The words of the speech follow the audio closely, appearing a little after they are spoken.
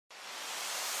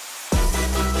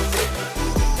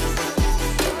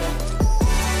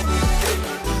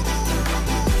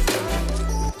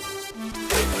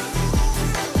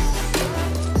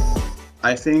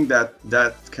I think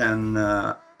that can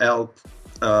help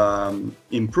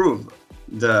improve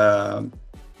the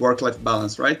work-life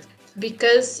balance, right?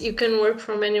 Because you can work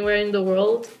from anywhere in the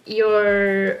world,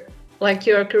 your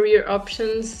career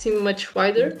options seem much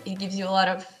wider. It gives you a lot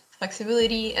of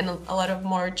flexibility and a lot of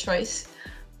more choice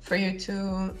for you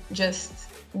to just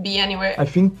be anywhere. I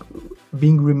think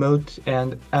being remote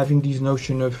and having this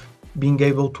notion of being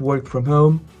able to work from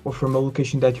home or from a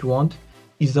location that you want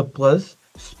is a plus,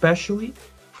 especially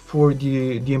for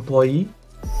the employee.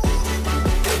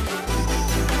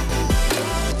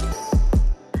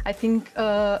 I think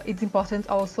it's important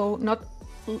also not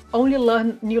only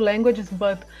learn new languages,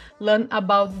 but learn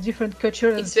about different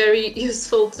cultures. It's very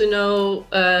useful to know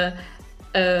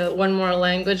one more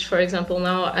language. For example,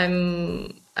 now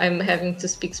I'm having to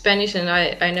speak Spanish, and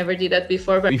I never did that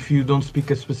before. But if you don't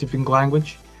speak a specific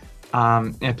language,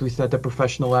 at least at a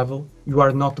professional level, you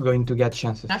are not going to get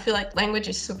chances. I feel like language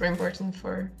is super important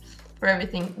for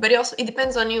everything, but it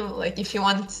depends on you. Like if you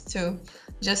want to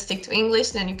just stick to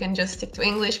English, then you can just stick to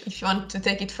English. But if you want to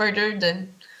take it further,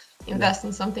 then invest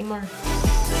in something more.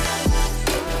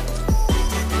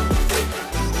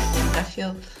 I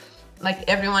feel like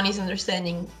everyone is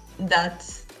understanding that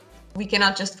we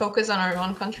cannot just focus on our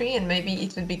own country, and maybe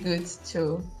it would be good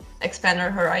to expand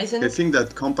our horizons. I think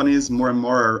that companies more and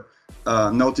more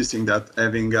are noticing that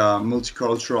having a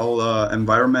multicultural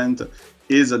environment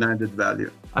is an added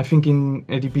value. I think in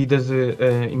EDP does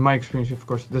in my experience, of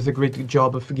course, does a great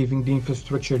job of giving the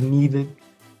infrastructure needed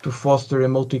to foster a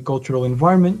multicultural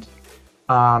environment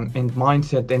and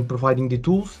mindset, and providing the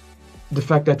tools. The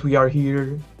fact that we are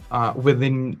here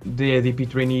within the EDP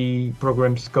Trainee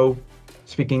Program scope,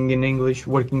 speaking in English,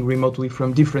 working remotely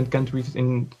from different countries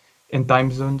and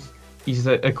time zones is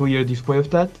a clear display of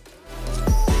that.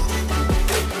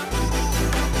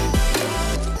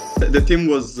 The team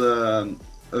was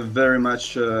very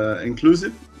much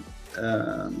inclusive,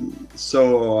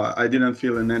 so I didn't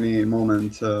feel in any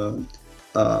moment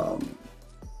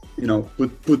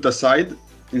put aside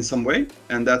in some way,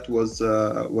 and that was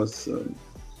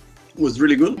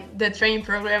really good. The training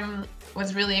program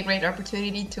was really a great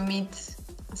opportunity to meet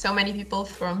so many people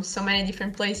from so many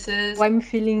different places. I'm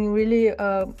feeling really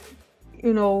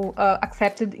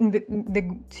accepted in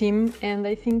the team, and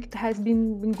I think it has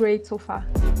been great so far.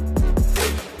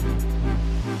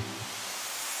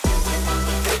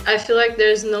 I feel like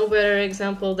there's no better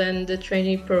example than the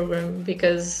trainee program,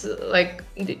 because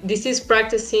this is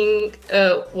practicing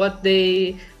what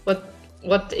EDP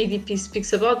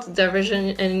speaks about,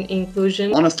 diversity and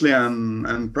inclusion. Honestly,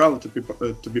 I'm proud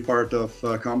to be part of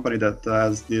a company that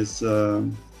has this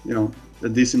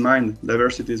this in mind.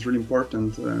 Diversity is really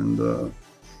important, and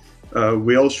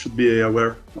we all should be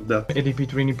aware of that. EDP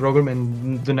Trainee Program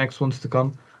and the next ones to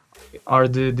come are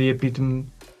the epitome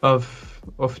of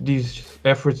these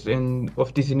efforts and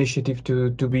of this initiative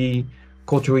to be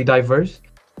culturally diverse.